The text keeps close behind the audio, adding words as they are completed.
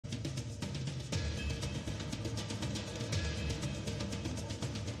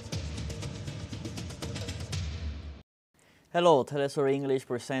Hello, teleSUR English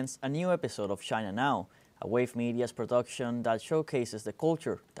presents a new episode of China Now, a Wave Media's production that showcases the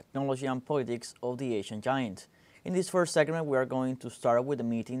culture, technology and politics of the Asian giant. In this first segment, we are going to start with the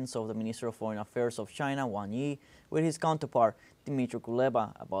meetings of the Minister of Foreign Affairs of China, Wang Yi, with his counterpart, Dmitry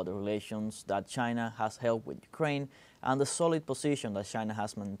Kuleba, about the relations that China has held with Ukraine and the solid position that China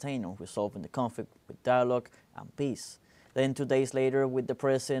has maintained on resolving the conflict with dialogue and peace. Then 2 days later, with the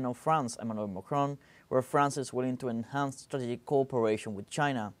President of France, Emmanuel Macron, where France is willing to enhance strategic cooperation with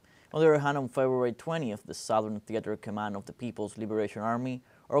China. On the other hand, on February 20th, the Southern Theater Command of the People's Liberation Army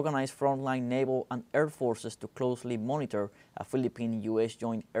organized frontline naval and air forces to closely monitor a Philippine-U.S.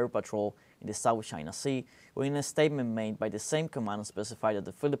 joint air patrol in the South China Sea, when in a statement made by the same command specified that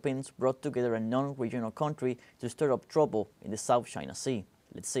the Philippines brought together a non-regional country to stir up trouble in the South China Sea.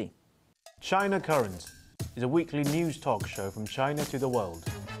 Let's see. China Current is a weekly news talk show from China to the world.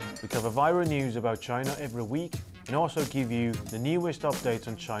 We cover viral news about China every week and also give you the newest updates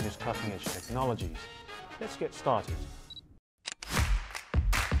on China's cutting-edge technologies. Let's get started.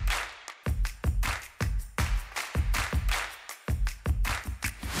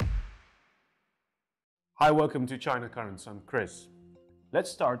 Hi, welcome to China Currents. I'm Chris.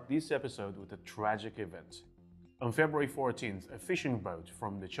 Let's start this episode with a tragic event. On February 14th, a fishing boat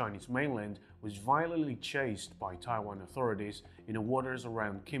from the Chinese mainland was violently chased by Taiwan authorities in the waters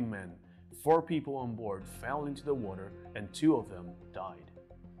around Kinmen. 4 people on board fell into the water and 2 of them died.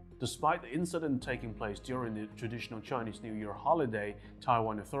 Despite the incident taking place during the traditional Chinese New Year holiday,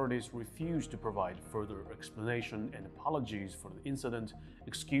 Taiwan authorities refused to provide further explanation and apologies for the incident,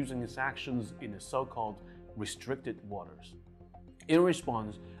 excusing its actions in the so-called restricted waters. In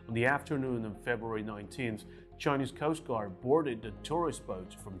response, on the afternoon of February 19th, Chinese Coast Guard boarded the tourist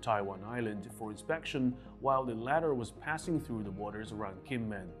boat from Taiwan Island for inspection while the latter was passing through the waters around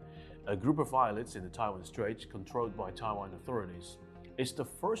Kinmen, a group of islets in the Taiwan Strait controlled by Taiwan authorities. It's the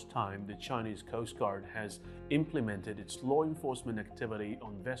first time the Chinese Coast Guard has implemented its law enforcement activity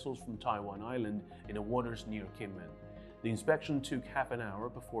on vessels from Taiwan Island in the waters near Kinmen. The inspection took half an hour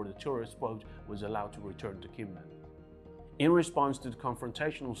before the tourist boat was allowed to return to Kinmen. In response to the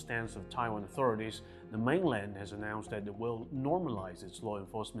confrontational stance of Taiwan authorities, the mainland has announced that it will normalize its law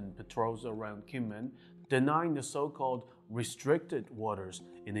enforcement patrols around Kinmen, denying the so-called restricted waters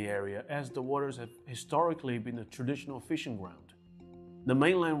in the area, as the waters have historically been a traditional fishing ground. The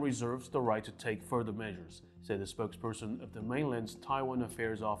mainland reserves the right to take further measures, said the spokesperson of the mainland's Taiwan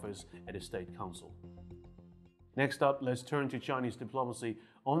Affairs Office at the State Council. Next up, let's turn to Chinese diplomacy.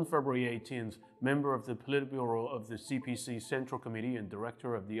 On February 18th, member of the Politburo of the CPC Central Committee and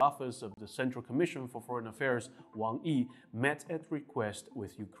director of the Office of the Central Commission for Foreign Affairs, Wang Yi, met at request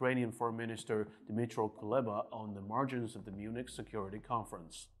with Ukrainian Foreign Minister Dmitry Kuleba on the margins of the Munich Security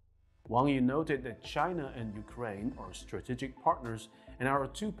Conference. Wang Yi noted that China and Ukraine are strategic partners and our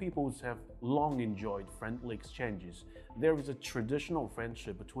two peoples have long enjoyed friendly exchanges. There is a traditional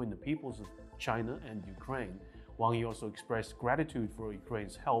friendship between the peoples of China and Ukraine. Wang Yi also expressed gratitude for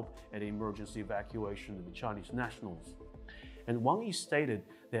Ukraine's help at the emergency evacuation of the Chinese nationals. And Wang Yi stated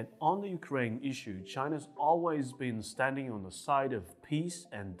that on the Ukraine issue, China's always been standing on the side of peace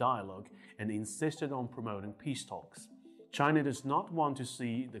and dialogue and insisted on promoting peace talks. China does not want to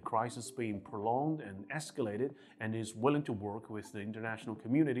see the crisis being prolonged and escalated and is willing to work with the international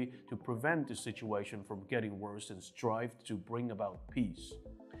community to prevent the situation from getting worse and strive to bring about peace.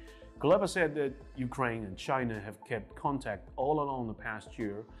 Kuleba said that Ukraine and China have kept contact all along the past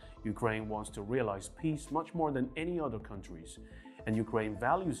year. Ukraine wants to realize peace much more than any other countries, and Ukraine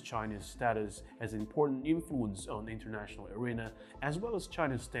values China's status as an important influence on the international arena, as well as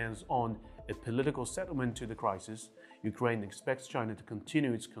China's stance on a political settlement to the crisis. Ukraine expects China to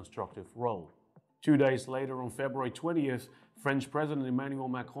continue its constructive role. 2 days later, on February 20th, French President Emmanuel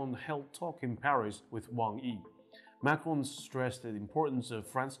Macron held talk in Paris with Wang Yi. Macron stressed the importance of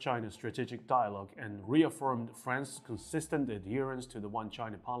France-China strategic dialogue and reaffirmed France's consistent adherence to the One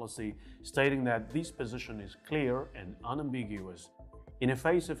China policy, stating that this position is clear and unambiguous. In the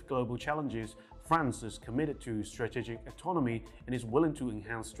face of global challenges, France is committed to strategic autonomy and is willing to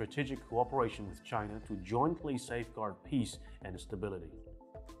enhance strategic cooperation with China to jointly safeguard peace and stability.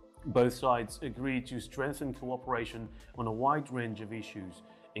 Both sides agreed to strengthen cooperation on a wide range of issues,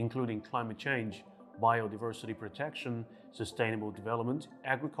 including climate change, biodiversity protection, sustainable development,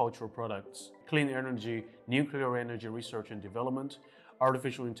 agricultural products, clean energy, nuclear energy research and development,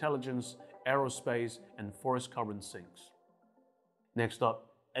 artificial intelligence, aerospace, and forest carbon sinks. Next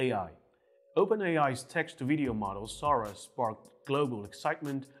up, AI. OpenAI's text-to-video model Sora sparked global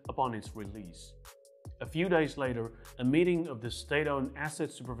excitement upon its release. A few days later, a meeting of the State-owned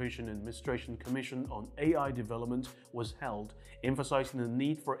Asset Supervision and Administration Commission on AI development was held, emphasizing the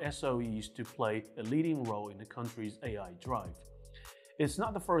need for SOEs to play a leading role in the country's AI drive. It's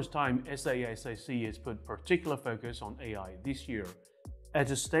not the first time SASAC has put particular focus on AI this year. At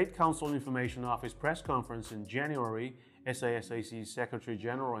the State Council Information Office press conference in January, SASAC's Secretary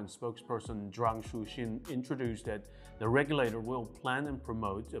General and spokesperson Zhang Shuxin introduced that the regulator will plan and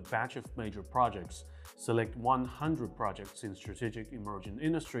promote a batch of major projects, select 100 projects in strategic emerging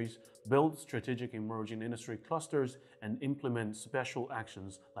industries, build strategic emerging industry clusters, and implement special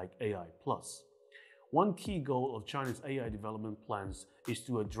actions like AI+. One key goal of China's AI development plans is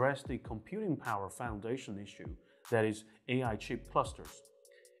to address the computing power foundation issue, that is, AI chip clusters.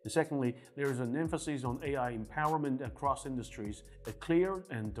 And secondly, there is an emphasis on AI empowerment across industries, a clear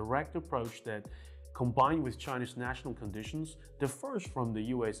and direct approach that, combined with China's national conditions, differs from the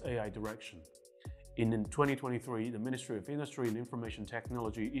US AI direction. In 2023, the Ministry of Industry and Information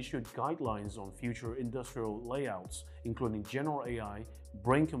Technology issued guidelines on future industrial layouts, including general AI,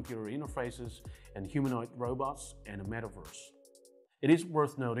 brain-computer interfaces, and humanoid robots, and a metaverse. It is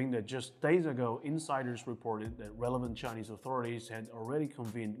worth noting that just days ago, insiders reported that relevant Chinese authorities had already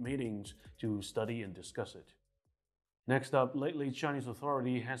convened meetings to study and discuss it. Next up, lately, Chinese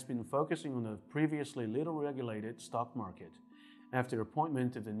authority has been focusing on the previously little regulated stock market. After the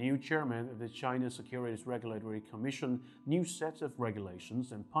appointment of the new chairman of the China Securities Regulatory Commission, new sets of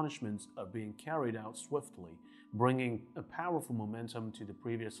regulations and punishments are being carried out swiftly, bringing a powerful momentum to the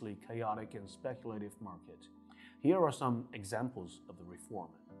previously chaotic and speculative market. Here are some examples of the reform.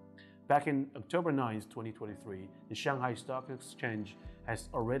 Back in October 9, 2023, the Shanghai Stock Exchange has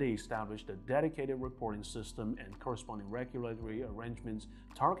already established a dedicated reporting system and corresponding regulatory arrangements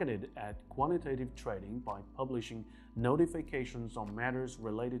targeted at quantitative trading by publishing notifications on matters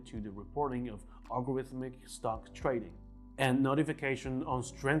related to the reporting of algorithmic stock trading and notification on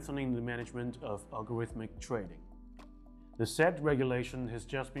strengthening the management of algorithmic trading. The said regulation has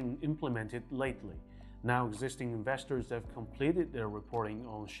just been implemented lately. Now existing investors have completed their reporting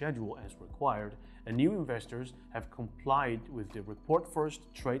on schedule as required, and new investors have complied with the report first,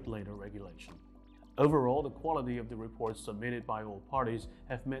 trade later regulation. Overall, the quality of the reports submitted by all parties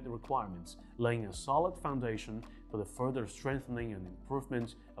have met the requirements, laying a solid foundation for the further strengthening and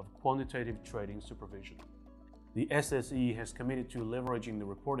improvement of quantitative trading supervision. The SSE has committed to leveraging the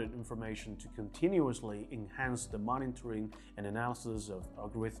reported information to continuously enhance the monitoring and analysis of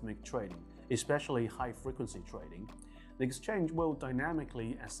algorithmic trading, especially high-frequency trading. The exchange will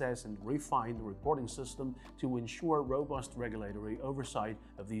dynamically assess and refine the reporting system to ensure robust regulatory oversight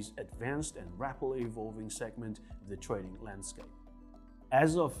of these advanced and rapidly evolving segment of the trading landscape.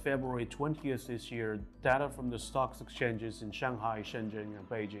 As of February 20th this year, data from the stock exchanges in Shanghai, Shenzhen, and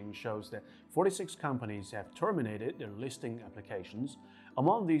Beijing shows that 46 companies have terminated their listing applications.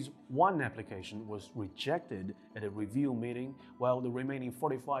 Among these, one application was rejected at a review meeting, while the remaining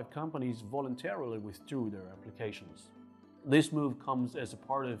 45 companies voluntarily withdrew their applications. This move comes as a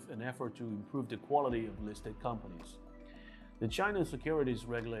part of an effort to improve the quality of listed companies. The China Securities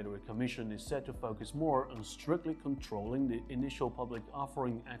Regulatory Commission is set to focus more on strictly controlling the initial public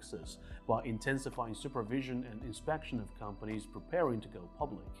offering access by intensifying supervision and inspection of companies preparing to go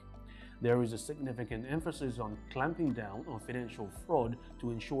public. There is a significant emphasis on clamping down on financial fraud to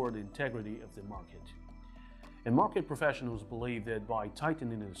ensure the integrity of the market. And market professionals believe that by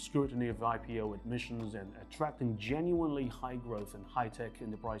tightening the scrutiny of IPO admissions and attracting genuinely high growth and high-tech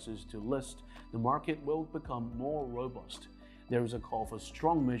enterprises to list, the market will become more robust. There is a call for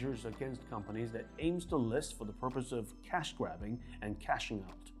strong measures against companies that aims to list for the purpose of cash grabbing and cashing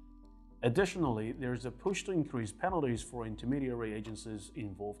out. Additionally, there is a push to increase penalties for intermediary agencies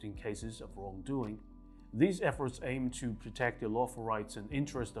involved in cases of wrongdoing. These efforts aim to protect the lawful rights and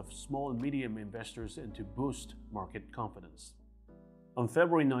interests of small and medium investors and to boost market confidence. On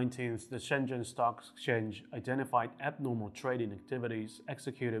February 19th, the Shenzhen Stock Exchange identified abnormal trading activities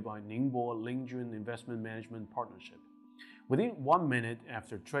executed by Ningbo Lingjun Investment Management Partnership. Within 1 minute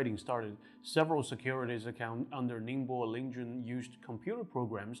after trading started, several securities accounts under Ningbo Lingjun used computer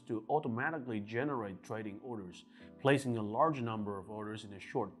programs to automatically generate trading orders, placing a large number of orders in a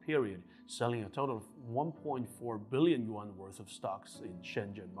short period, selling a total of 1.4 billion yuan worth of stocks in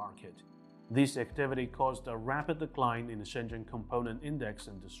Shenzhen market. This activity caused a rapid decline in the Shenzhen Component Index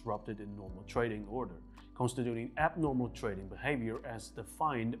and disrupted the normal trading order, constituting abnormal trading behavior as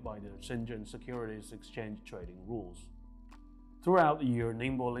defined by the Shenzhen Securities Exchange trading rules. Throughout the year,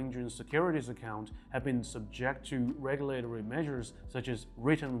 Ningbo Lingjun's securities accounts have been subject to regulatory measures such as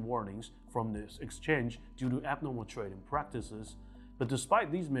written warnings from the exchange due to abnormal trading practices, But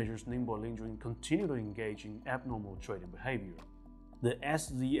despite these measures, Ningbo Lingjun continued to engage in abnormal trading behavior. The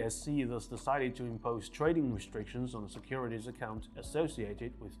SZSC thus decided to impose trading restrictions on the securities account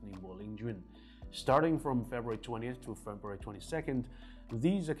associated with Ningbo Lingjun. Starting from February 20th to February 22nd,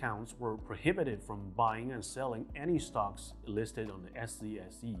 these accounts were prohibited from buying and selling any stocks listed on the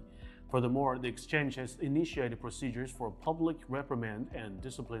SZSE. Furthermore, the exchange has initiated procedures for public reprimand and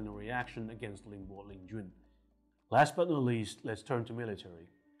disciplinary action against Ningbo Lingjun. Last but not least, let's turn to military.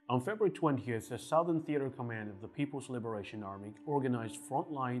 On February 20th, the Southern Theater Command of the People's Liberation Army organized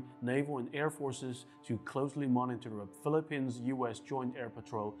frontline naval and air forces to closely monitor the Philippines-US Joint Air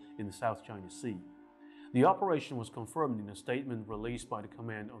Patrol in the South China Sea. The operation was confirmed in a statement released by the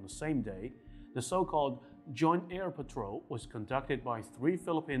command on the same day. The so-called Joint Air Patrol was conducted by 3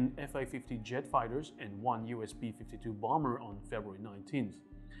 Philippine Fa-50 jet fighters and 1 US B-52 bomber on February 19th.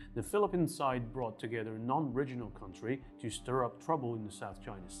 The Philippine side brought together a non-regional country to stir up trouble in the South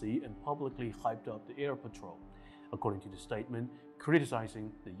China Sea and publicly hyped up the air patrol, according to the statement,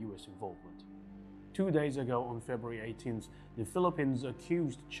 criticizing the US involvement. 2 days ago, on February 18th, the Philippines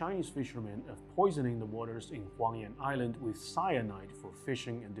accused Chinese fishermen of poisoning the waters in Huangyan Island with cyanide for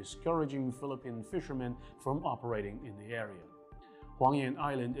fishing and discouraging Philippine fishermen from operating in the area. Huangyan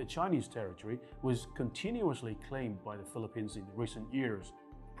Island, a Chinese territory, was continuously claimed by the Philippines in recent years.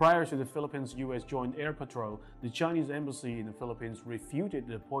 Prior to the Philippines-US Joint Air Patrol, the Chinese embassy in the Philippines refuted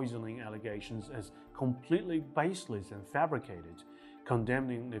the poisoning allegations as completely baseless and fabricated,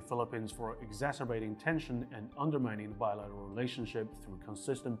 condemning the Philippines for exacerbating tension and undermining the bilateral relationship through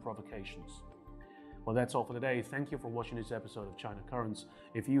consistent provocations. Well, that's all for today. Thank you for watching this episode of China Currents.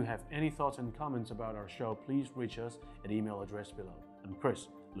 If you have any thoughts and comments about our show, please reach us at email address below. I'm Chris,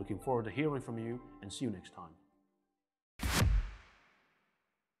 looking forward to hearing from you, and see you next time.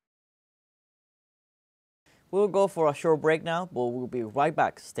 We'll go for a short break now, but we'll be right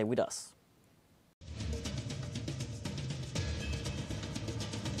back. Stay with us.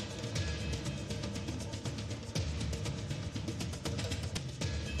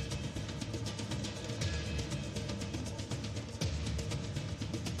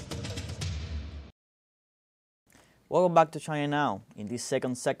 Welcome back to China Now. In this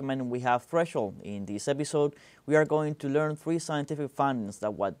second segment, we have Threshold. In this episode, we are going to learn 3 scientific findings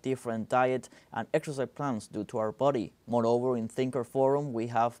that what different diet and exercise plans do to our body. Moreover, in Thinker Forum, we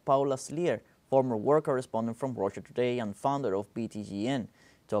have Paula Slier, former war correspondent from Russia Today and founder of BTGN,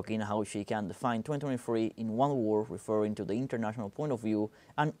 talking how she can define 2023 in one word, referring to the international point of view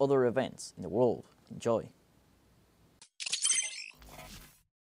and other events in the world. Enjoy.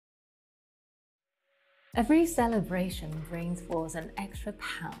 Every celebration brings forth an extra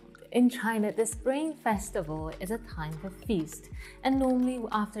pound. In China, the Spring Festival is a time for feast, and normally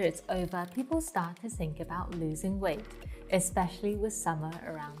after it's over, people start to think about losing weight, especially with summer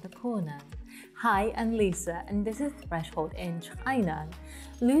around the corner. Hi, I'm Lisa, and this is Threshold in China.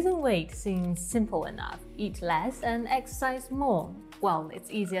 Losing weight seems simple enough. Eat less and exercise more. Well,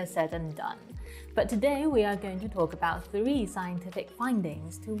 it's easier said than done. But today we are going to talk about 3 scientific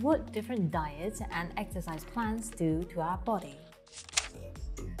findings to what different diets and exercise plans do to our body.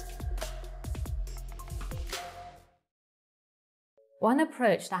 One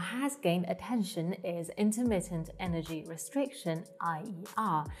approach that has gained attention is intermittent energy restriction,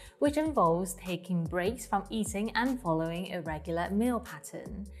 IER, which involves taking breaks from eating and following a regular meal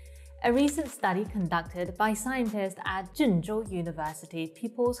pattern. A recent study conducted by scientists at Zhengzhou University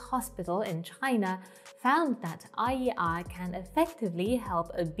People's Hospital in China found that IER can effectively help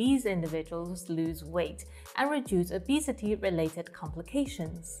obese individuals lose weight and reduce obesity-related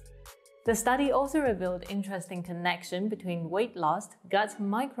complications. The study also revealed interesting connection between weight loss, gut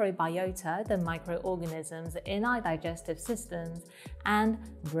microbiota, the microorganisms in our digestive systems, and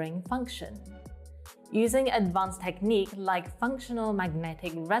brain function. Using advanced techniques like functional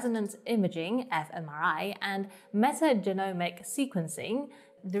magnetic resonance imaging (fMRI) and metagenomic sequencing,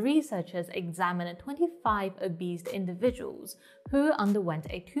 the researchers examined 25 obese individuals who underwent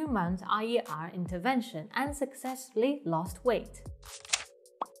a 2-month IER intervention and successfully lost weight.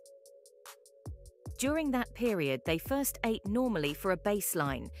 During that period, they first ate normally for a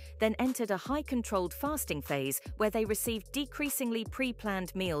baseline, then entered a high-controlled fasting phase where they received decreasingly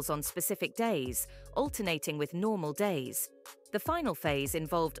pre-planned meals on specific days, alternating with normal days. The final phase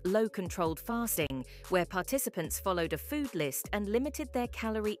involved low-controlled fasting, where participants followed a food list and limited their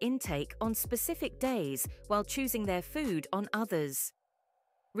calorie intake on specific days while choosing their food on others.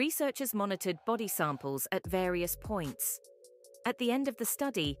 Researchers monitored body samples at various points. At the end of the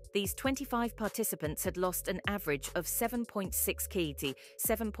study, these 25 participants had lost an average of 7.6 kg,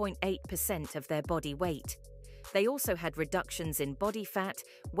 7.8% of their body weight. They also had reductions in body fat,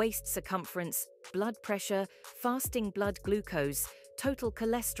 waist circumference, blood pressure, fasting blood glucose, total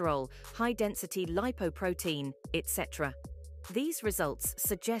cholesterol, high-density lipoprotein, etc. These results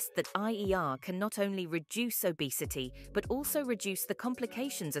suggest that IER can not only reduce obesity, but also reduce the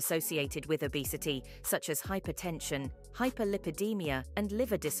complications associated with obesity, such as hypertension, hyperlipidemia, and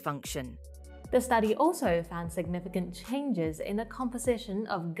liver dysfunction. The study also found significant changes in the composition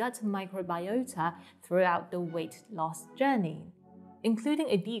of gut microbiota throughout the weight loss journey, including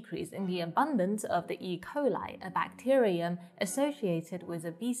a decrease in the abundance of the E. coli, a bacterium associated with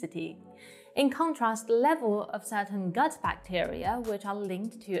obesity. In contrast, the level of certain gut bacteria, which are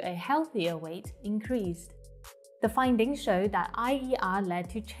linked to a healthier weight, increased. The findings showed that IER led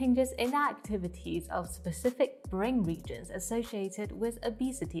to changes in the activities of specific brain regions associated with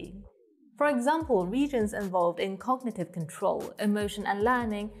obesity. For example, regions involved in cognitive control, emotion and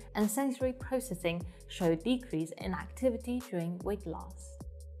learning, and sensory processing showed decrease in activity during weight loss.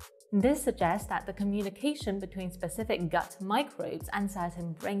 This suggests that the communication between specific gut microbes and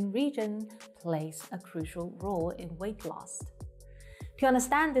certain brain regions plays a crucial role in weight loss. To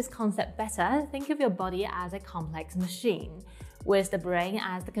understand this concept better, think of your body as a complex machine, with the brain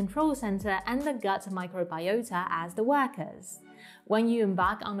as the control center and the gut microbiota as the workers. When you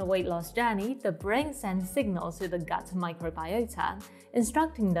embark on a weight loss journey, the brain sends signals to the gut microbiota,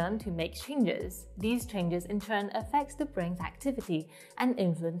 instructing them to make changes. These changes in turn affect the brain's activity and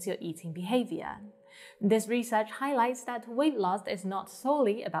influence your eating behavior. This research highlights that weight loss is not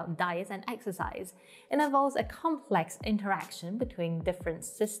solely about diet and exercise. It involves a complex interaction between different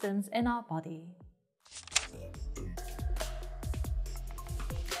systems in our body.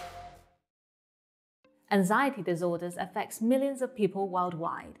 Anxiety disorders affects millions of people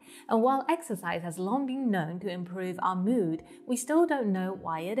worldwide, and while exercise has long been known to improve our mood, we still don't know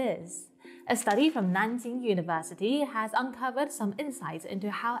why it is. A study from Nanjing University has uncovered some insights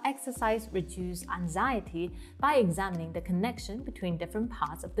into how exercise reduces anxiety by examining the connection between different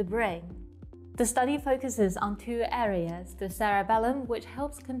parts of the brain. The study focuses on two areas, the cerebellum, which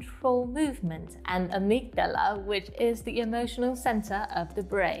helps control movement, and amygdala, which is the emotional center of the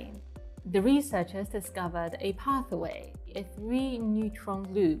brain. The researchers discovered a pathway, a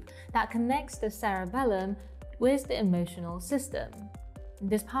 3-neutron loop, that connects the cerebellum with the emotional system.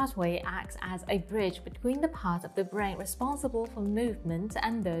 This pathway acts as a bridge between the parts of the brain responsible for movement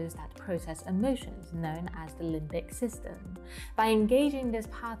and those that process emotions, known as the limbic system. By engaging this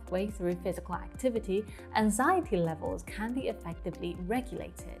pathway through physical activity, anxiety levels can be effectively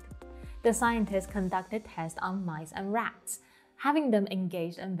regulated. The scientists conducted tests on mice and rats, having them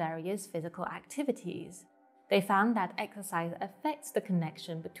engaged in various physical activities. They found that exercise affects the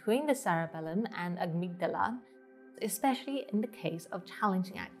connection between the cerebellum and amygdala, especially in the case of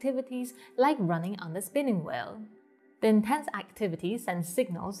challenging activities like running on the spinning wheel. The intense activity sends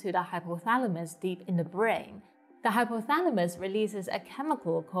signals to the hypothalamus deep in the brain. The hypothalamus releases a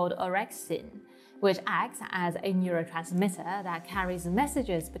chemical called orexin, which acts as a neurotransmitter that carries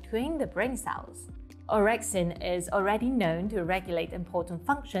messages between the brain cells. Orexin is already known to regulate important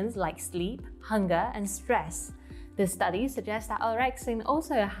functions like sleep, hunger, and stress. This study suggests that orexin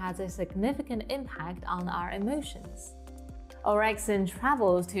also has a significant impact on our emotions. Orexin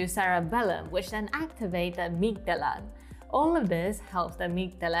travels to cerebellum, which then activates the amygdala. All of this helps the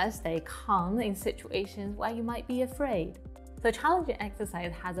amygdala stay calm in situations where you might be afraid. So challenging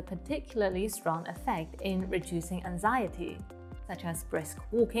exercise has a particularly strong effect in reducing anxiety, such as brisk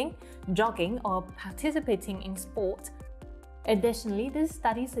walking, jogging, or participating in sport. Additionally, this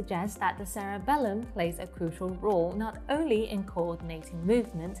study suggests that the cerebellum plays a crucial role not only in coordinating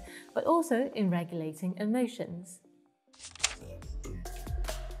movement, but also in regulating emotions.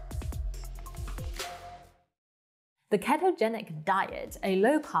 The ketogenic diet, a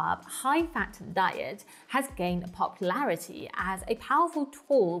low-carb, high-fat diet, has gained popularity as a powerful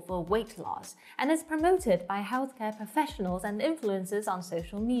tool for weight loss and is promoted by healthcare professionals and influencers on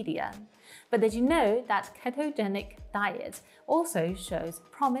social media. But did you know that ketogenic diet also shows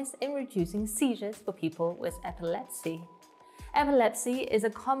promise in reducing seizures for people with epilepsy? Epilepsy is a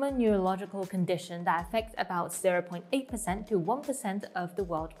common neurological condition that affects about 0.8% to 1% of the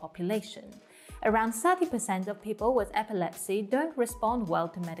world population. Around 30% of people with epilepsy don't respond well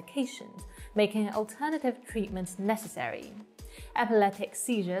to medications, making alternative treatments necessary. Epileptic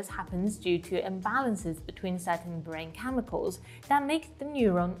seizures happen due to imbalances between certain brain chemicals that make the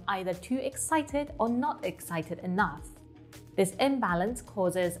neuron either too excited or not excited enough. This imbalance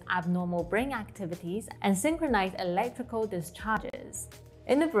causes abnormal brain activities and synchronized electrical discharges.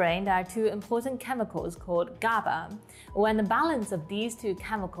 In the brain, there are two important chemicals called GABA. When the balance of these two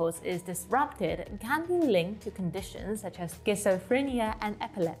chemicals is disrupted, it can be linked to conditions such as schizophrenia and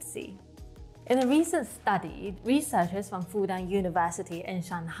epilepsy. In a recent study, researchers from Fudan University in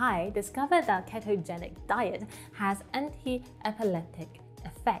Shanghai discovered that ketogenic diet has anti-epileptic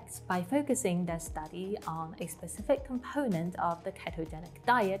effects by focusing their study on a specific component of the ketogenic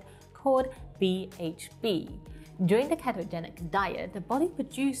diet called BHB. During the ketogenic diet, the body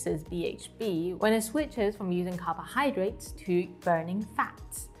produces BHB when it switches from using carbohydrates to burning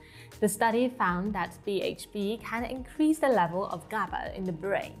fats. The study found that BHB can increase the level of GABA in the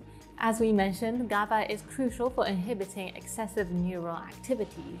brain. As we mentioned, GABA is crucial for inhibiting excessive neural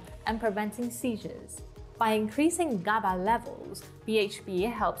activity and preventing seizures. By increasing GABA levels,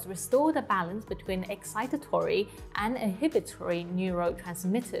 BHB helps restore the balance between excitatory and inhibitory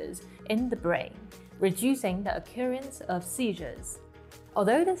neurotransmitters in the brain, reducing the occurrence of seizures.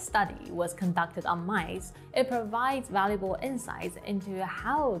 Although the study was conducted on mice, it provides valuable insights into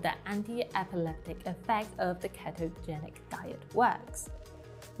how the anti-epileptic effect of the ketogenic diet works.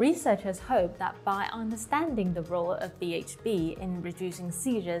 Researchers hope that by understanding the role of BHB in reducing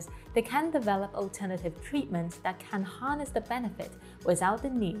seizures, they can develop alternative treatments that can harness the benefit without the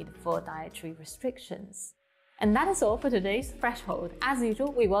need for dietary restrictions. And that is all for today's Threshold. As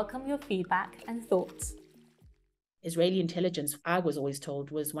usual, we welcome your feedback and thoughts. Israeli intelligence, I was always told,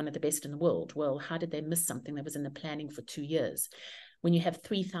 was one of the best in the world. Well, how did they miss something that was in the planning for 2 years? When you have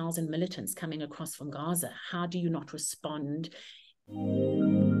 3,000 militants coming across from Gaza, how do you not respond?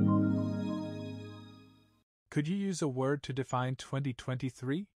 Could you use a word to define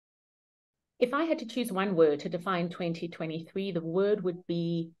 2023? If I had to choose one word to define 2023, the word would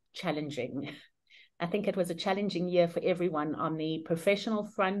be challenging. I think it was a challenging year for everyone on the professional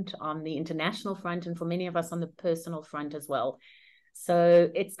front, on the international front, and for many of us on the personal front as well. So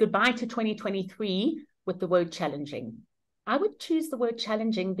it's goodbye to 2023 with the word challenging. I would choose the word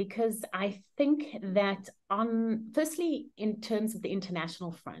challenging because I think that firstly, in terms of the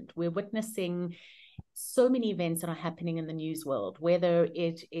international front, we're witnessing so many events that are happening in the news world, whether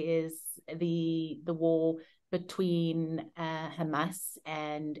it is the war between Hamas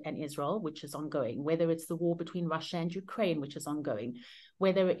and Israel, which is ongoing, whether it's the war between Russia and Ukraine, which is ongoing,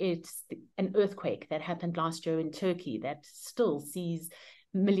 whether it's an earthquake that happened last year in Turkey that still sees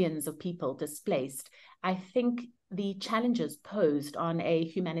millions of people displaced. I think the challenges posed on a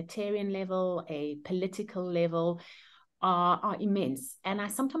humanitarian level, a political level, are immense. And I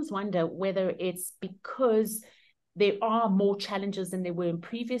sometimes wonder whether it's because there are more challenges than there were in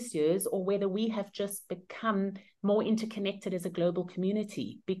previous years, or whether we have just become more interconnected as a global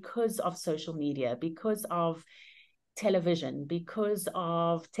community because of social media, because of television, because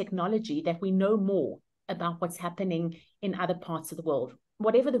of technology, that we know more about what's happening in other parts of the world.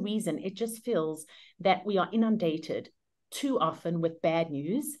 Whatever the reason, it just feels that we are inundated too often with bad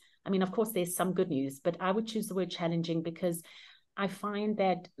news. I mean, of course, there's some good news, but I would choose the word challenging because I find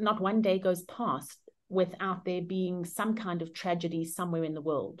that not one day goes past without there being some kind of tragedy somewhere in the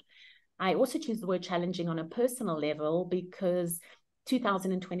world. I also choose the word challenging on a personal level because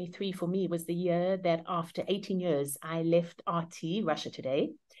 2023 for me was the year that after 18 years, I left RT, Russia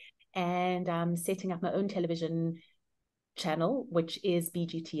Today, and I'm setting up my own television channel, which is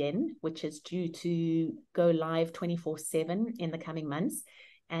BGTN, which is due to go live 24/7 in the coming months.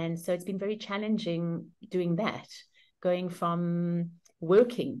 And so it's been very challenging doing that, going from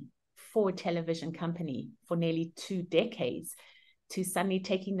working for a television company for nearly 2 decades to suddenly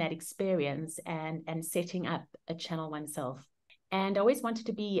taking that experience and setting up a channel oneself. And I always wanted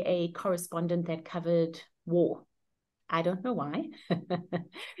to be a correspondent that covered war. I don't know why.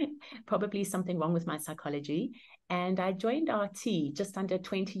 Probably something wrong with my psychology. And I joined RT just under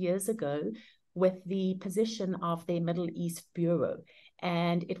 20 years ago with the position of their Middle East Bureau.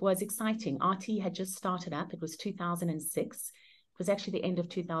 And it was exciting. RT had just started up. It was 2006. It was actually the end of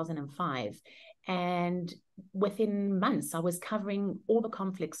 2005. And within months, I was covering all the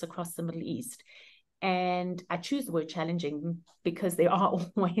conflicts across the Middle East. And I choose the word challenging because there are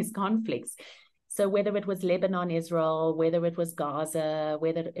always conflicts. So whether it was Lebanon, Israel, whether it was Gaza,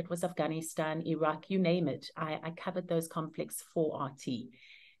 whether it was Afghanistan, Iraq, you name it, I covered those conflicts for RT.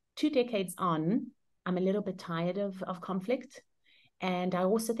 2 decades on, I'm a little bit tired of conflict. And I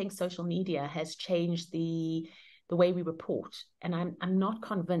also think social media has changed the way we report. And I'm not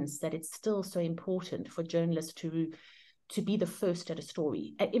convinced that it's still so important for journalists to be the first at a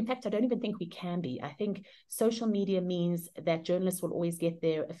story. In fact, I don't even think we can be. I think social media means that journalists will always get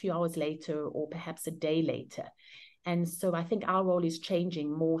there a few hours later or perhaps a day later. And so I think our role is changing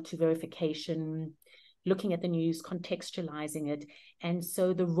more to verification, looking at the news, contextualizing it. And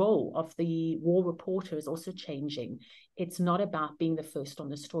so the role of the war reporter is also changing. It's not about being the first on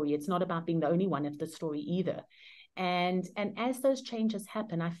the story. It's not about being the only one of the story either. And as those changes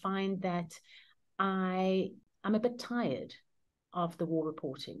happen, I find that I'm a bit tired of the war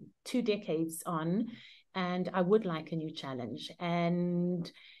reporting. 2 decades on, and I would like a new challenge.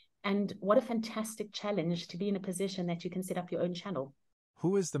 And what a fantastic challenge to be in a position that you can set up your own channel.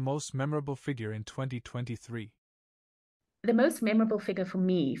 Who is the most memorable figure in 2023? The most memorable figure for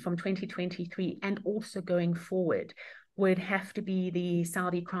me from 2023 and also going forward would have to be the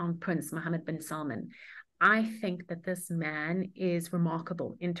Saudi Crown Prince, Mohammed bin Salman. I think that this man is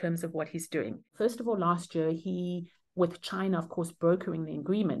remarkable in terms of what he's doing. First of all, last year, with China, of course, brokering the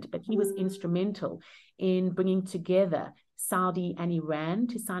agreement, but he was instrumental in bringing together Saudi and Iran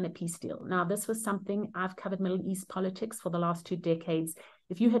to sign a peace deal. Now, this was something I've covered Middle East politics for the last 2 decades.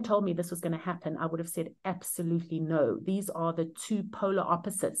 If you had told me this was going to happen, I would have said absolutely no. These are the 2 polar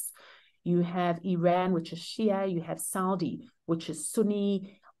opposites. You have Iran, which is Shia, you have Saudi, which is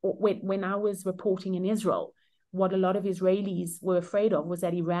Sunni. When I was reporting in Israel, what a lot of Israelis were afraid of was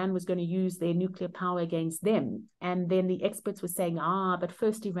that Iran was going to use their nuclear power against them. And then the experts were saying, but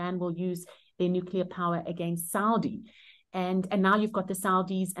first Iran will use their nuclear power against Saudi. And now you've got the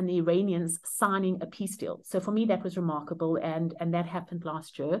Saudis and the Iranians signing a peace deal. So for me, that was remarkable. And that happened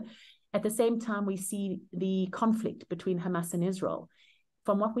last year. At the same time, we see the conflict between Hamas and Israel.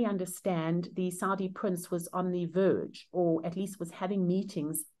 From what we understand, the Saudi prince was on the verge, or at least was having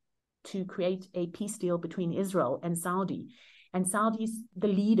meetings to create a peace deal between Israel and Saudi. And Saudi's the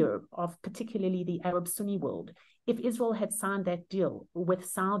leader of particularly the Arab Sunni world. If Israel had signed that deal with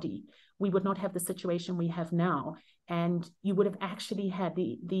Saudi, we would not have the situation we have now. And you would have actually had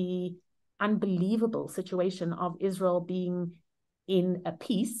the unbelievable situation of Israel being in a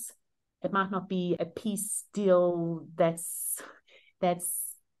peace. It might not be a peace deal that's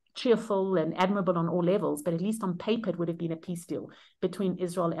cheerful and admirable on all levels, but at least on paper, it would have been a peace deal between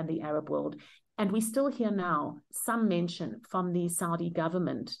Israel and the Arab world. And we still hear now some mention from the Saudi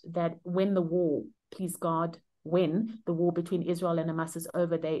government that when the war, please God, when the war between Israel and Hamas is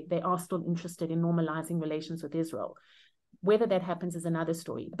over, they are still interested in normalizing relations with Israel. Whether that happens is another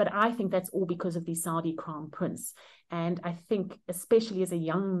story. But I think that's all because of the Saudi Crown Prince. And I think, especially as a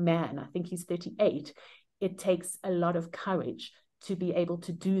young man, I think he's 38, it takes a lot of courage to be able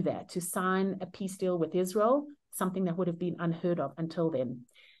to do that, to sign a peace deal with Israel, something that would have been unheard of until then.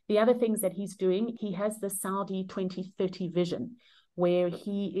 The other things that he's doing, he has the Saudi 2030 vision, where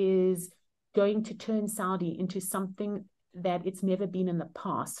he is going to turn Saudi into something that it's never been in the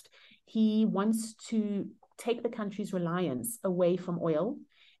past. He wants to take the country's reliance away from oil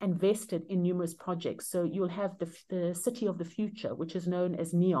and invest it in numerous projects. So you'll have the city of the future, which is known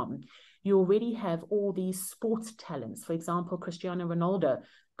as NEOM. You already have all these sports talents, for example, Cristiano Ronaldo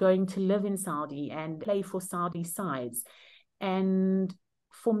going to live in Saudi and play for Saudi sides. And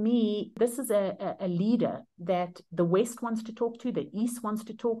for me, this is a leader that the West wants to talk to, the East wants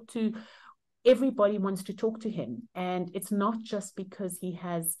to talk to, everybody wants to talk to him. And it's not just because he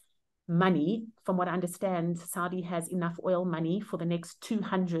has money. From what I understand, Saudi has enough oil money for the next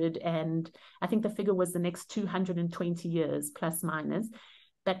 200, and I think the figure was the next 220 years, plus minus.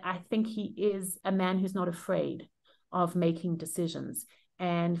 But I think he is a man who's not afraid of making decisions.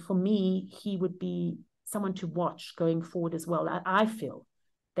 And for me, he would be someone to watch going forward as well. I feel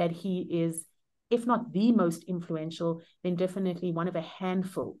that he is, if not the most influential, then definitely one of a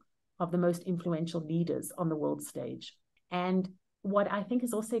handful of the most influential leaders on the world stage. And what I think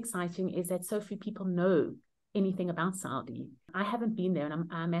is also exciting is that so few people know anything about Saudi. I haven't been there,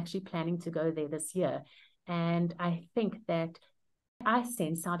 and I'm actually planning to go there this year. And I think that I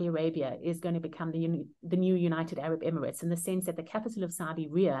sense Saudi Arabia is going to become the new United Arab Emirates, in the sense that the capital of Saudi,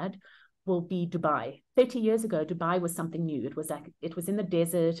 Riyadh, will be Dubai. 30 years ago, Dubai was something new. It was in the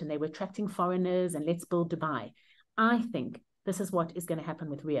desert, and they were attracting foreigners, and let's build Dubai. I think this is what is going to happen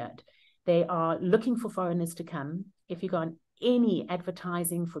with Riyadh. They are looking for foreigners to come. If you go on any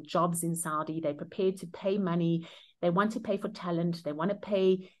advertising for jobs in Saudi, they're prepared to pay money. They want to pay for talent. They want to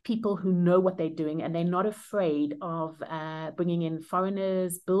pay people who know what they're doing, and they're not afraid of bringing in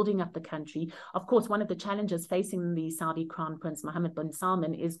foreigners, building up the country. Of course, one of the challenges facing the Saudi Crown Prince Mohammed bin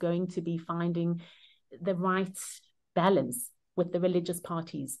Salman is going to be finding the right balance with the religious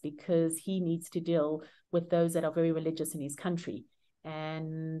parties, because he needs to deal with those that are very religious in his country.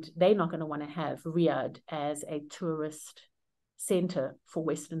 And they're not going to want to have Riyadh as a tourist center for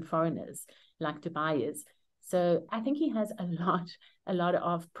Western foreigners like Dubai is. So I think he has a lot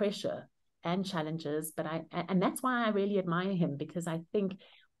of pressure and challenges, and that's why I really admire him, because I think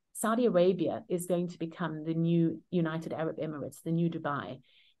Saudi Arabia is going to become the new United Arab Emirates, the new Dubai.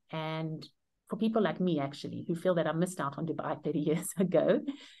 And for people like me, actually, who feel that I missed out on Dubai 30 years ago,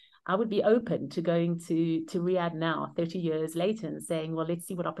 I would be open to going to Riyadh now, 30 years later, and saying, well, let's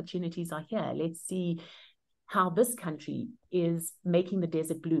see what opportunities are here. Let's see how this country is making the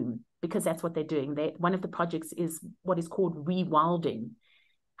desert bloom, because that's what they're doing. One of the projects is what is called rewilding.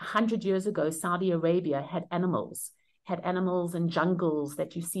 100 years ago, Saudi Arabia had animals and jungles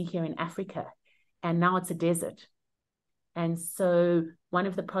that you see here in Africa, and now it's a desert. And so one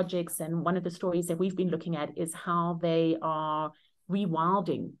of the projects and one of the stories that we've been looking at is how they are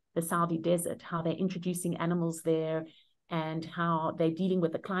rewilding the Saudi desert, how they're introducing animals there, and how they're dealing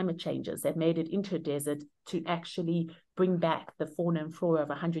with the climate changes that made it into a desert to actually bring back the fauna and flora of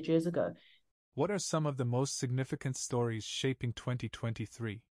 100 years ago. What are some of the most significant stories shaping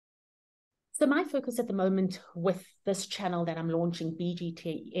 2023? So my focus at the moment with this channel that I'm launching,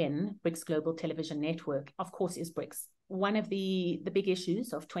 BGTN, BRICS Global Television Network, of course, is BRICS. One of the big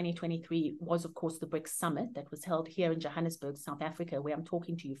issues of 2023 was, of course, the BRICS Summit that was held here in Johannesburg, South Africa, where I'm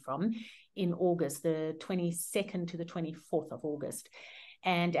talking to you from, in August, the 22nd to the 24th of August.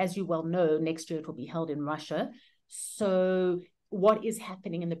 And as you well know, next year it will be held in Russia. So what is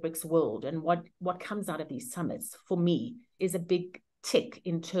happening in the BRICS world and what comes out of these summits, for me, is a big tick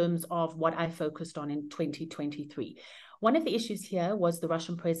in terms of what I focused on in 2023. One of the issues here was the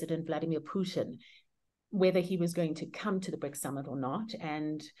Russian President Vladimir Putin, whether he was going to come to the BRICS Summit or not.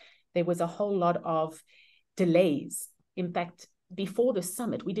 And there was a whole lot of delays. In fact, before the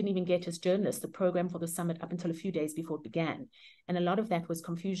summit, we didn't even get, as journalists, the program for the summit up until a few days before it began. And a lot of that was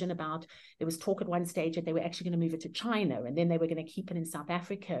confusion about, there was talk at one stage that they were actually going to move it to China, and then they were going to keep it in South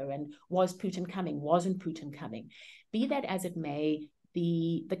Africa. And was Putin coming? Wasn't Putin coming? Be that as it may,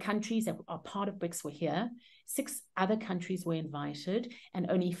 the countries that are part of BRICS were here. 6 other countries were invited,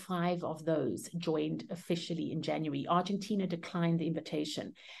 and only 5 of those joined officially in January. Argentina declined the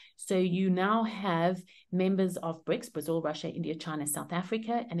invitation. So you now have members of BRICS, Brazil, Russia, India, China, South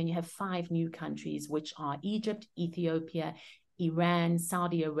Africa, and then you have 5 new countries, which are Egypt, Ethiopia, Iran,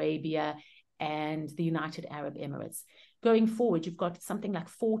 Saudi Arabia, and the United Arab Emirates. Going forward, you've got something like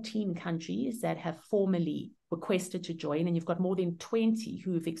 14 countries that have formally requested to join, and you've got more than 20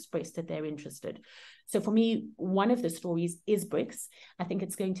 who've expressed that they're interested. So for me, one of the stories is BRICS. I think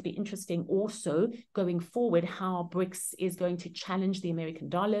it's going to be interesting also going forward how BRICS is going to challenge the American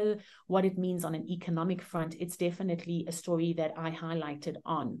dollar, what it means on an economic front. It's definitely a story that I highlighted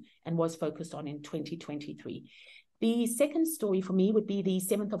on and was focused on in 2023. The second story for me would be the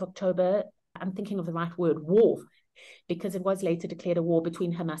 7th of October. I'm thinking of the right word, war, because it was later declared a war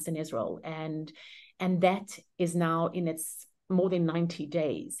between Hamas and Israel. And that is now in its more than 90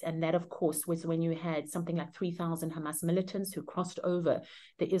 days. And that, of course, was when you had something like 3,000 Hamas militants who crossed over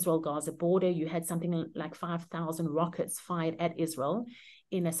the Israel-Gaza border. You had something like 5,000 rockets fired at Israel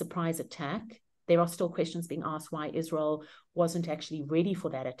in a surprise attack. There are still questions being asked why Israel wasn't actually ready for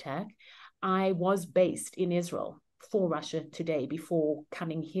that attack. I was based in Israel for Russia today before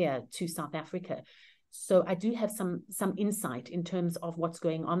coming here to South Africa. So I do have some insight in terms of what's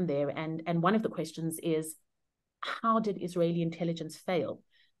going on there. And one of the questions is, how did Israeli intelligence fail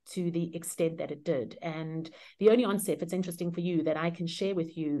to the extent that it did? And the only answer, if it's interesting for you, that I can share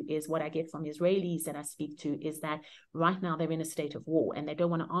with you is what I get from Israelis that I speak to is that right now they're in a state of war and they don't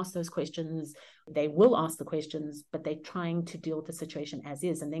want to ask those questions. They will ask the questions, but they're trying to deal with the situation as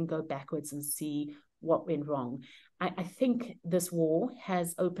is and then go backwards and see what went wrong. I think this war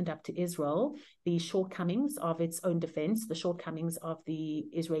has opened up to Israel the shortcomings of its own defense, the shortcomings of the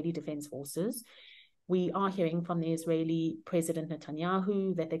Israeli Defense Forces. We are hearing from the Israeli President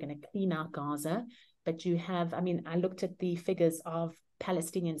Netanyahu that they're going to clean out Gaza. But you have, I looked at the figures of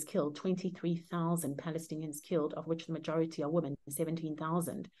Palestinians killed, 23,000 Palestinians killed, of which the majority are women,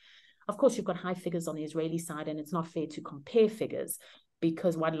 17,000. Of course, you've got high figures on the Israeli side, and it's not fair to compare figures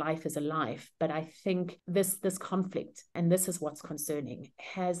because one life is a life. But I think this conflict, and this is what's concerning,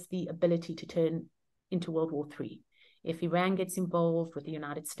 has the ability to turn into World War III. If Iran gets involved, with the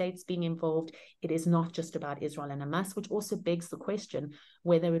United States being involved, it is not just about Israel and Hamas, which also begs the question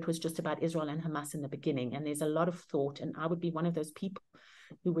whether it was just about Israel and Hamas in the beginning. And there's a lot of thought, and I would be one of those people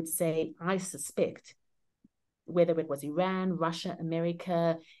who would say, I suspect, whether it was Iran, Russia,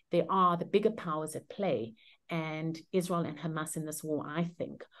 America, there are the bigger powers at play. And Israel and Hamas in this war, I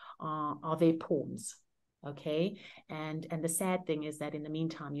think, are their pawns. Okay. And the sad thing is that in the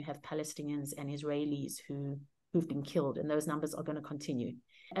meantime, you have Palestinians and Israelis who've been killed, and those numbers are going to continue.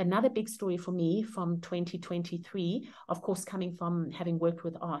 Another big story for me from 2023, of course, coming from having worked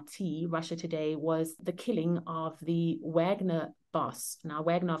with RT, Russia Today, was the killing of the Wagner boss. Now,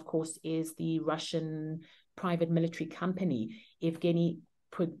 Wagner, of course, is the Russian private military company, Evgeny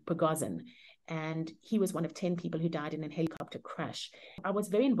Prigozhin. And he was one of 10 people who died in a helicopter crash. I was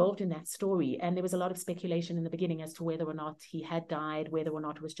very involved in that story, and there was a lot of speculation in the beginning as to whether or not he had died, whether or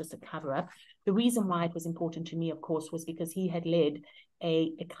not it was just a cover-up. The reason why it was important to me, of course, was because he had led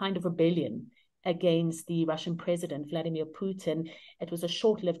a kind of rebellion against the Russian president, Vladimir Putin. It was a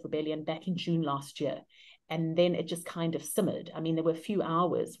short-lived rebellion back in June last year. And then it just kind of simmered. I mean, there were a few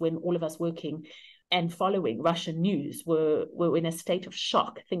hours when all of us working and following Russian news were in a state of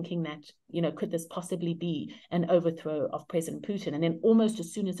shock, thinking that, could this possibly be an overthrow of President Putin? And then almost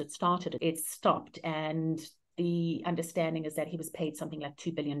as soon as it started, it stopped. And the understanding is that he was paid something like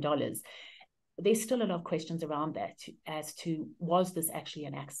 $2 billion. There's still a lot of questions around that as to, was this actually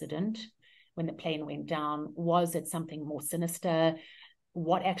an accident when the plane went down? Was it something more sinister?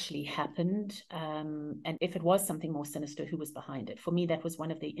 What actually happened? And if it was something more sinister, who was behind it? For me, that was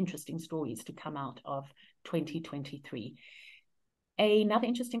one of the interesting stories to come out of 2023. Another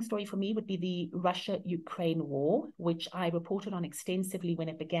interesting story for me would be the Russia-Ukraine war, which I reported on extensively when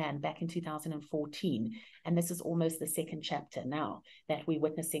it began back in 2014. And this is almost the second chapter now that we're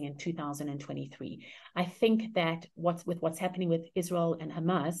witnessing in 2023. I think that what's happening with Israel and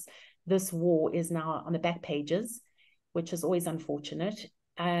Hamas, this war is now on the back pages, which is always unfortunate.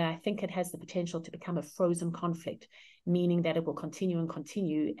 I think it has the potential to become a frozen conflict, meaning that it will continue and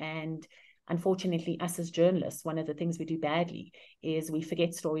continue. And unfortunately, us as journalists, one of the things we do badly is we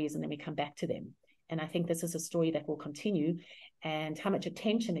forget stories and then we come back to them. And I think this is a story that will continue. And how much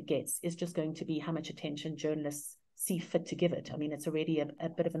attention it gets is just going to be how much attention journalists see fit to give it. I mean, it's already a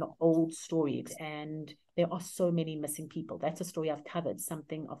bit of an old story, and there are so many missing people. That's a story I've covered,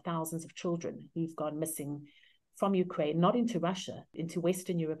 something of thousands of children who've gone missing from Ukraine, not into Russia, into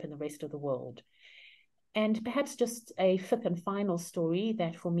Western Europe and the rest of the world. And perhaps just a fifth and final story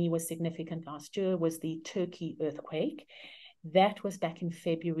that for me was significant last year was the Turkey earthquake. That was back in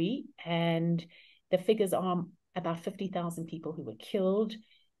February, and the figures are about 50,000 people who were killed,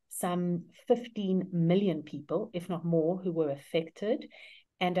 some 15 million people, if not more, who were affected,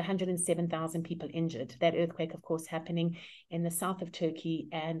 and 107,000 people injured. That earthquake, of course, happening in the south of Turkey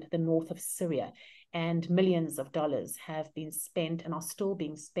and the north of Syria. And millions of dollars have been spent and are still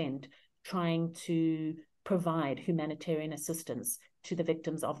being spent trying to provide humanitarian assistance to the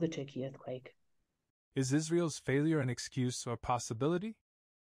victims of the Turkey earthquake. Is Israel's failure an excuse or possibility?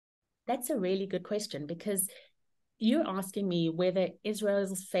 That's a really good question, because you're asking me whether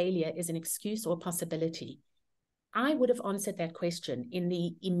Israel's failure is an excuse or possibility. I would have answered that question in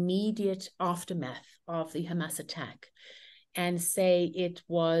the immediate aftermath of the Hamas attack and say it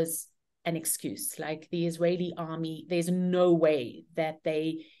was an excuse. Like the Israeli army, there's no way that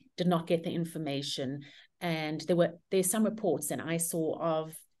they did not get the information. And there's some reports that I saw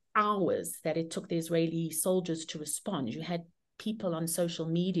of hours that it took the Israeli soldiers to respond. You had people on social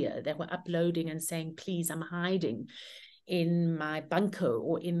media that were uploading and saying, please, I'm hiding in my bunker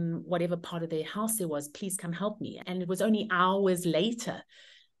or in whatever part of their house there was, please come help me. And it was only hours later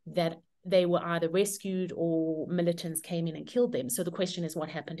that they were either rescued or militants came in and killed them. So the question is, what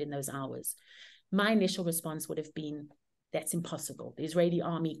happened in those hours? My initial response would have been, that's impossible. The Israeli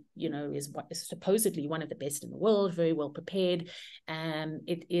army, is supposedly one of the best in the world, very well prepared.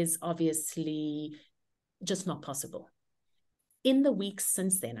 It is obviously just not possible. In the weeks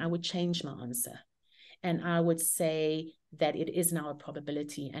since then, I would change my answer. And I would say that it is now a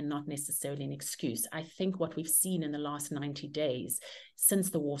probability and not necessarily an excuse. I think what we've seen in the last 90 days since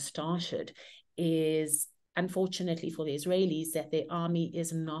the war started is, unfortunately for the Israelis, that their army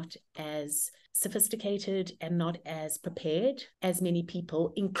is not as sophisticated and not as prepared as many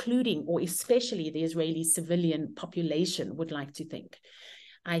people, including or especially the Israeli civilian population, would like to think.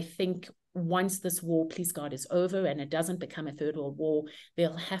 I think once this war, please God, is over and it doesn't become a third world war,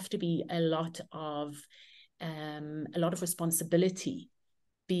 there'll have to be a lot of responsibility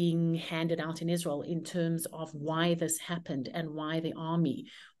being handed out in Israel in terms of why this happened and why the army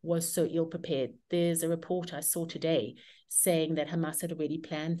was so ill prepared. There's a report I saw today saying that Hamas had already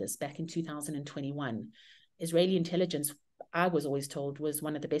planned this back in 2021. Israeli intelligence, I was always told, was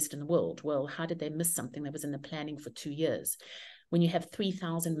one of the best in the world. Well, how did they miss something that was in the planning for 2 years? When you have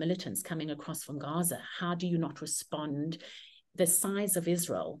 3,000 militants coming across from Gaza, how do you not respond? The size of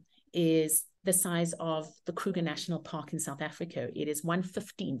Israel is the size of the Kruger National Park in South Africa. It is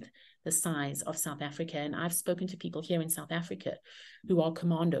 1/15th the size of South Africa. And I've spoken to people here in South Africa who are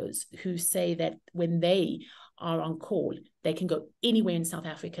commandos who say that when they are on call, they can go anywhere in South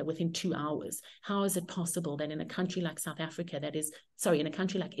Africa within 2 hours. How is it possible that in a country like South Africa, in a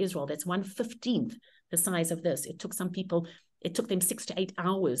country like Israel, that's 1/15th the size of this, it took them 6 to 8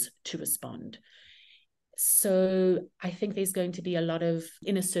 hours to respond. So I think there's going to be a lot of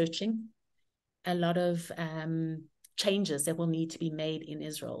inner searching, a lot of changes that will need to be made in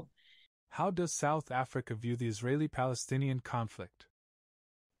Israel. How does South Africa view the Israeli-Palestinian conflict?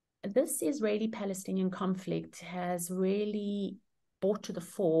 This Israeli-Palestinian conflict has really brought to the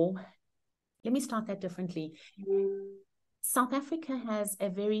fore. Let me start that differently. South Africa has a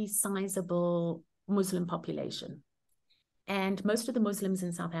very sizable Muslim population, and most of the Muslims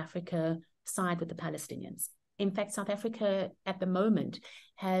in South Africa side with the Palestinians. In fact, South Africa at the moment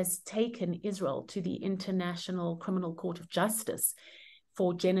has taken Israel to the International Criminal Court of Justice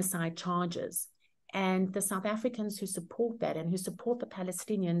for genocide charges. And the South Africans who support that and who support the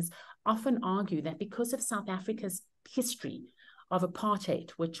Palestinians often argue that because of South Africa's history of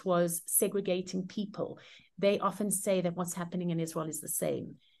apartheid, which was segregating people, they often say that what's happening in Israel is the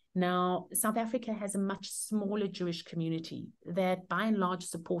same. Now, South Africa has a much smaller Jewish community that by and large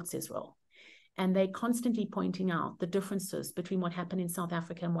supports Israel. And they're constantly pointing out the differences between what happened in South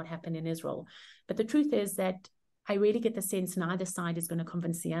Africa and what happened in Israel. But the truth is that I really get the sense neither side is going to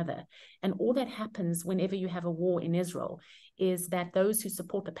convince the other. And all that happens whenever you have a war in Israel is that those who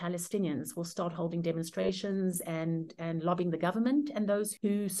support the Palestinians will start holding demonstrations and lobbying the government, and those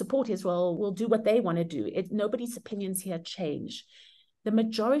who support Israel will do what they want to do. Nobody's opinions here change. The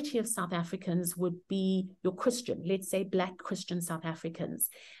majority of South Africans would be your Christian, let's say Black Christian South Africans.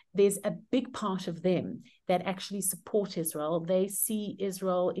 There's a big part of them that actually support Israel. They see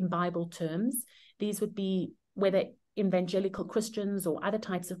Israel in Bible terms. These would be whether evangelical Christians or other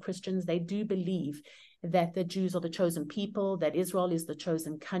types of Christians. They do believe that the Jews are the chosen people, that Israel is the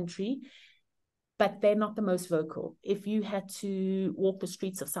chosen country, but they're not the most vocal. If you had to walk the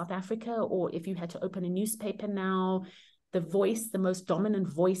streets of South Africa, or if you had to open a newspaper now, the most dominant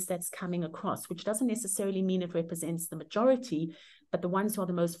voice that's coming across, which doesn't necessarily mean it represents the majority, but the ones who are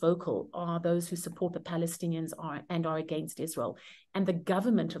the most vocal are those who support the Palestinians and are against Israel. And the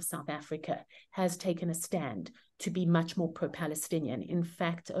government of South Africa has taken a stand to be much more pro-Palestinian. In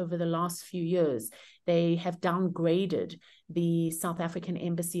fact, over the last few years, they have downgraded the South African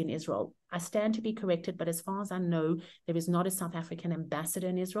embassy in Israel. I stand to be corrected, but as far as I know, there is not a South African ambassador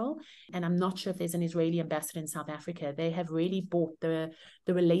in Israel, and I'm not sure if there's an Israeli ambassador in South Africa. They have really brought the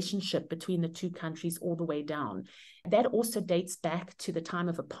relationship between the two countries all the way down. That also dates back to the time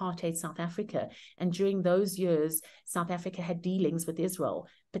of apartheid South Africa, and during those years, South Africa had dealings with Israel,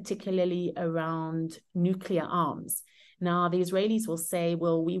 particularly around nuclear arms. Now, the Israelis will say,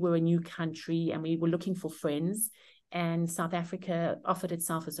 well, we were a new country and we were looking for friends, and South Africa offered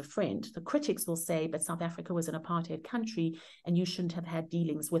itself as a friend. The critics will say, but South Africa was an apartheid country and you shouldn't have had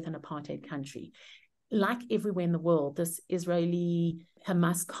dealings with an apartheid country. Like everywhere in the world, this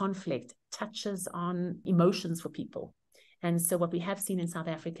Israeli-Hamas conflict touches on emotions for people. And so what we have seen in South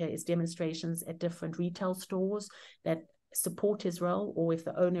Africa is demonstrations at different retail stores that support Israel, or if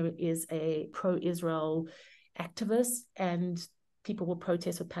the owner is a pro-Israel activist, and people will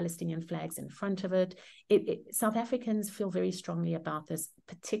protest with Palestinian flags in front of it. South Africans feel very strongly about this,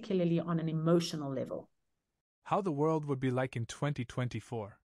 particularly on an emotional level. How the world would be like in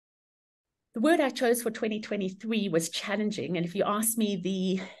 2024? The word I chose for 2023 was challenging. And if you ask me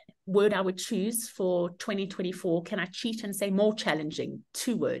the word I would choose for 2024, can I cheat and say more challenging?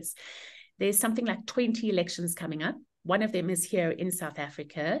 2 words. There's something like 20 elections coming up. One of them is here in South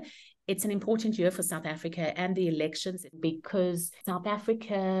Africa. It's an important year for South Africa and the elections, because South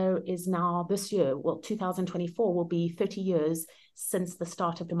Africa is now this year, 2024 will be 30 years since the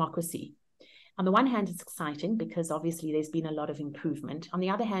start of democracy. On the one hand, it's exciting because obviously there's been a lot of improvement. On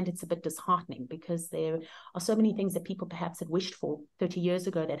the other hand, it's a bit disheartening because there are so many things that people perhaps had wished for 30 years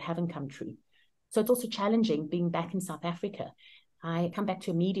ago that haven't come true. So it's also challenging being back in South Africa. I come back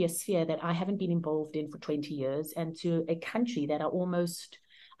to a media sphere that I haven't been involved in for 20 years, and to a country that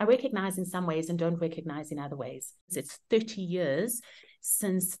I recognize in some ways and don't recognize in other ways. It's 30 years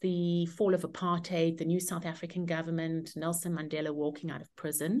since the fall of apartheid, the new South African government, Nelson Mandela walking out of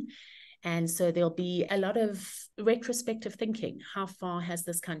prison. And so there'll be a lot of retrospective thinking. How far has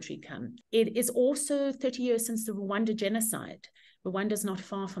this country come? It is also 30 years since the Rwanda genocide. Rwanda is not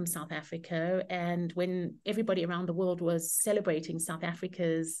far from South Africa. And when everybody around the world was celebrating South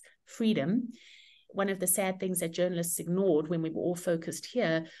Africa's freedom, one of the sad things that journalists ignored when we were all focused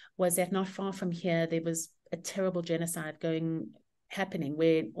here was that not far from here, there was a terrible genocide happening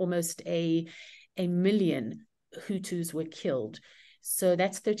where almost a million Hutus were killed. So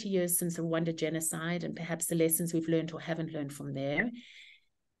that's 30 years since the Rwanda genocide, and perhaps the lessons we've learned or haven't learned from there.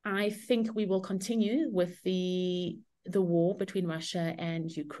 I think we will continue with the war between Russia and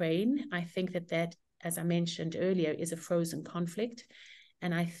Ukraine. I think that, as I mentioned earlier, is a frozen conflict.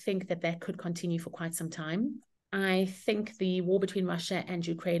 And I think that could continue for quite some time. I think the war between Russia and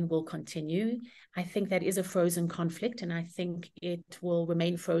Ukraine will continue. I think that is a frozen conflict, and I think it will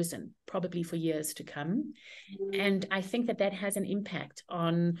remain frozen probably for years to come. And I think that has an impact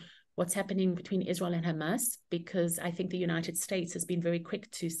on what's happening between Israel and Hamas, because I think the United States has been very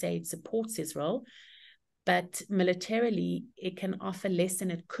quick to say it supports Israel, but militarily it can offer less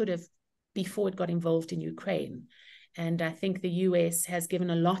than it could have before it got involved in Ukraine. And I think the US has given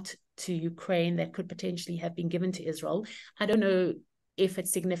a lot to Ukraine that could potentially have been given to Israel. I don't know if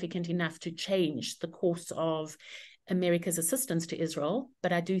it's significant enough to change the course of America's assistance to Israel,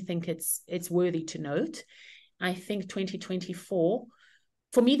 but I do think it's worthy to note. I think 2024,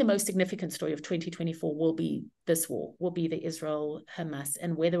 for me, the most significant story of 2024 will be this war, will be the Israel-Hamas,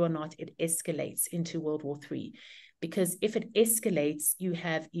 and whether or not it escalates into World War III. Because if it escalates, you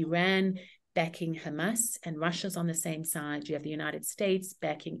have Iran backing Hamas and Russia's on the same side. You have the United States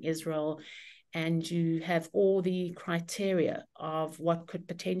backing Israel, and you have all the criteria of what could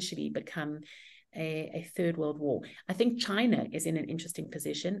potentially become a third world war. I think China is in an interesting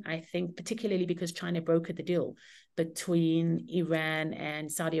position. I think particularly because China brokered the deal between Iran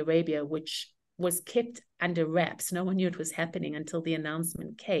and Saudi Arabia, which was kept under wraps. No one knew it was happening until the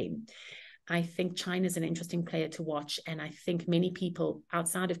announcement came. I think China is an interesting player to watch. And I think many people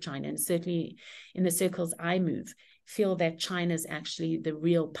outside of China, and certainly in the circles I move, feel that China is actually the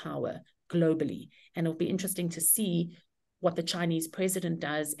real power globally. And it'll be interesting to see what the Chinese president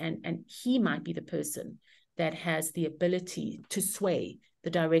does. And he might be the person that has the ability to sway the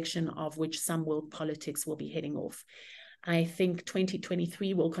direction of which some world politics will be heading off. I think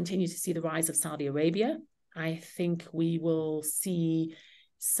 2023 will continue to see the rise of Saudi Arabia. I think we will see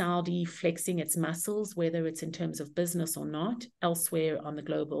Saudi flexing its muscles, whether it's in terms of business or not, elsewhere on the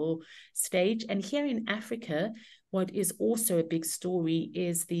global stage. And here in Africa, what is also a big story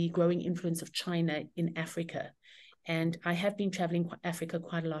is the growing influence of China in Africa. And I have been traveling Africa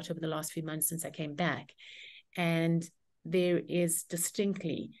quite a lot over the last few months since I came back. And there is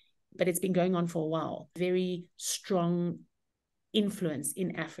distinctly, but it's been going on for a while, very strong influence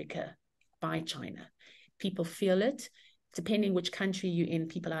in Africa by China. People feel it. Depending which country you're in,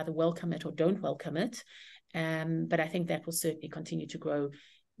 people either welcome it or don't welcome it. But I think that will certainly continue to grow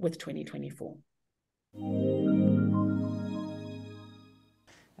with 2024.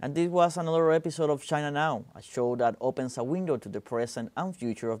 And this was another episode of China Now, a show that opens a window to the present and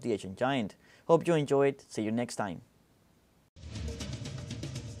future of the Asian giant. Hope you enjoyed. See you next time.